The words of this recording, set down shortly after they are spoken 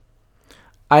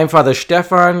I'm Father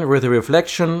Stefan with a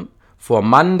reflection for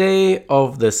Monday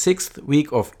of the 6th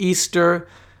week of Easter,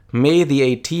 May the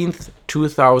 18th,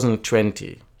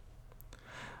 2020.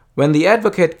 When the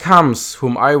Advocate comes,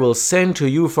 whom I will send to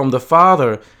you from the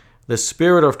Father, the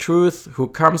Spirit of truth who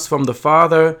comes from the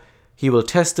Father, he will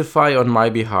testify on my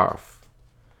behalf.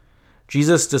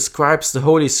 Jesus describes the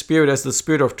Holy Spirit as the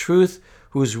Spirit of truth,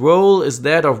 whose role is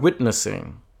that of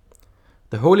witnessing.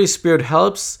 The Holy Spirit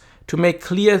helps to make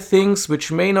clear things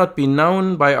which may not be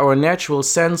known by our natural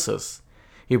senses.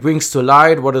 He brings to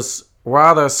light what is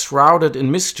rather shrouded in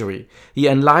mystery. He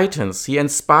enlightens, he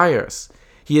inspires.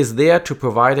 He is there to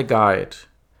provide a guide.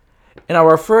 In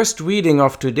our first reading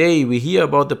of today, we hear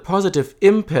about the positive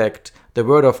impact the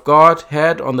Word of God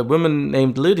had on the woman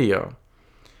named Lydia.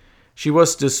 She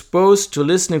was disposed to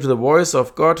listening to the voice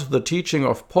of God, to the teaching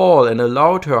of Paul, and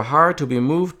allowed her heart to be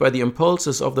moved by the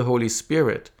impulses of the Holy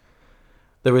Spirit.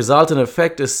 The resultant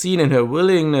effect is seen in her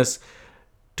willingness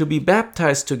to be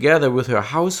baptized together with her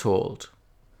household.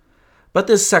 But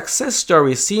this success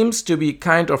story seems to be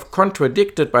kind of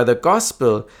contradicted by the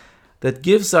gospel that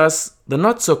gives us the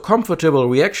not so comfortable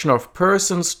reaction of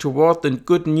persons toward the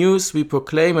good news we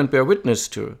proclaim and bear witness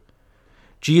to.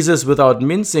 Jesus, without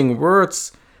mincing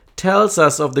words, tells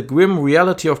us of the grim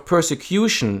reality of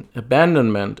persecution,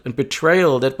 abandonment, and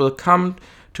betrayal that will come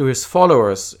to his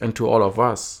followers and to all of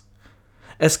us.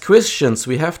 As Christians,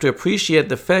 we have to appreciate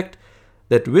the fact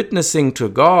that witnessing to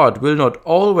God will not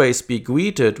always be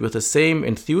greeted with the same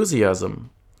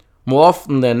enthusiasm. More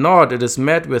often than not, it is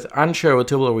met with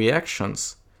uncharitable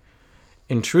reactions.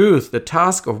 In truth, the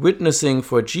task of witnessing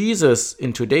for Jesus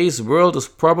in today's world is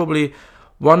probably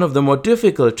one of the more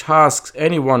difficult tasks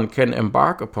anyone can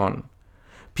embark upon.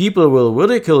 People will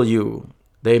ridicule you.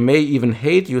 They may even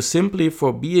hate you simply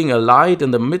for being a light in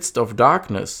the midst of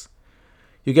darkness.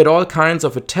 You get all kinds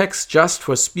of attacks just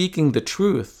for speaking the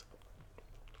truth.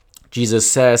 Jesus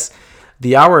says,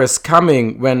 "The hour is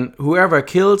coming when whoever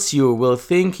kills you will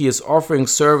think he is offering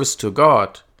service to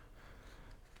God."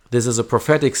 This is a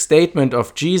prophetic statement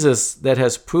of Jesus that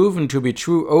has proven to be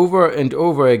true over and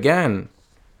over again.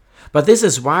 But this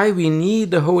is why we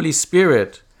need the Holy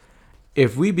Spirit.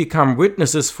 If we become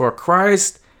witnesses for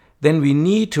Christ, then we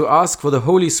need to ask for the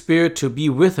Holy Spirit to be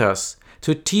with us,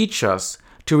 to teach us,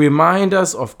 to remind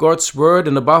us of God's word,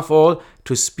 and above all,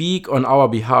 to speak on our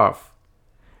behalf.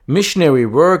 Missionary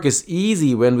work is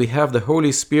easy when we have the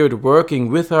Holy Spirit working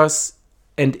with us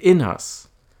and in us.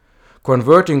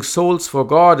 Converting souls for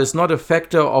God is not a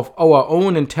factor of our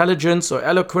own intelligence or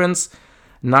eloquence,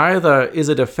 neither is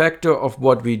it a factor of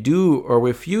what we do or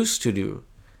refuse to do.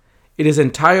 It is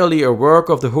entirely a work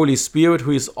of the Holy Spirit,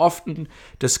 who is often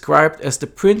described as the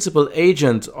principal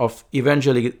agent of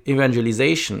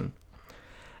evangelization.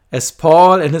 As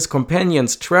Paul and his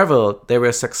companions traveled, they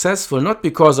were successful not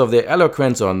because of their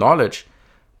eloquence or knowledge,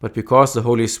 but because the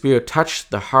Holy Spirit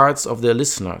touched the hearts of their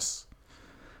listeners.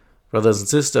 Brothers and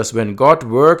sisters, when God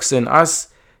works in us,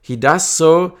 he does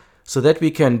so that we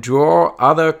can draw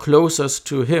others closer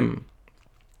to him.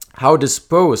 How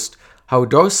disposed, how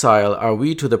docile are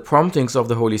we to the promptings of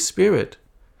the Holy Spirit?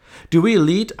 Do we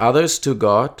lead others to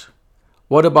God?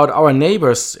 What about our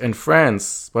neighbors and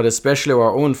friends, but especially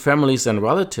our own families and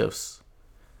relatives?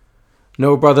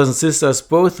 No, brothers and sisters,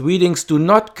 both readings do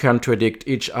not contradict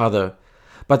each other,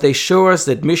 but they show us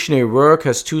that missionary work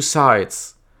has two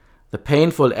sides: the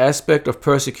painful aspect of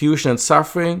persecution and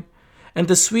suffering, and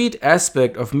the sweet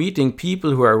aspect of meeting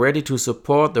people who are ready to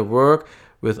support the work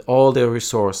with all their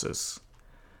resources.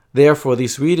 Therefore,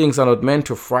 these readings are not meant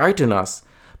to frighten us,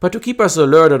 but to keep us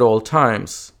alert at all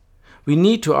times. We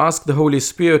need to ask the Holy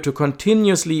Spirit to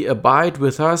continuously abide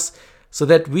with us so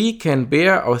that we can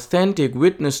bear authentic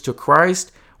witness to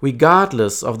Christ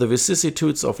regardless of the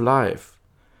vicissitudes of life.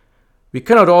 We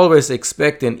cannot always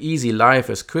expect an easy life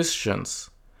as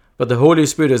Christians, but the Holy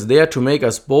Spirit is there to make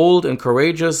us bold and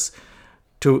courageous,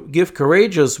 to give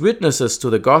courageous witnesses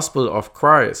to the gospel of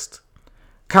Christ.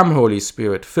 Come, Holy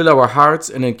Spirit, fill our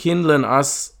hearts and enkindle in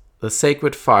us the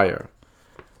sacred fire.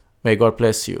 May God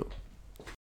bless you.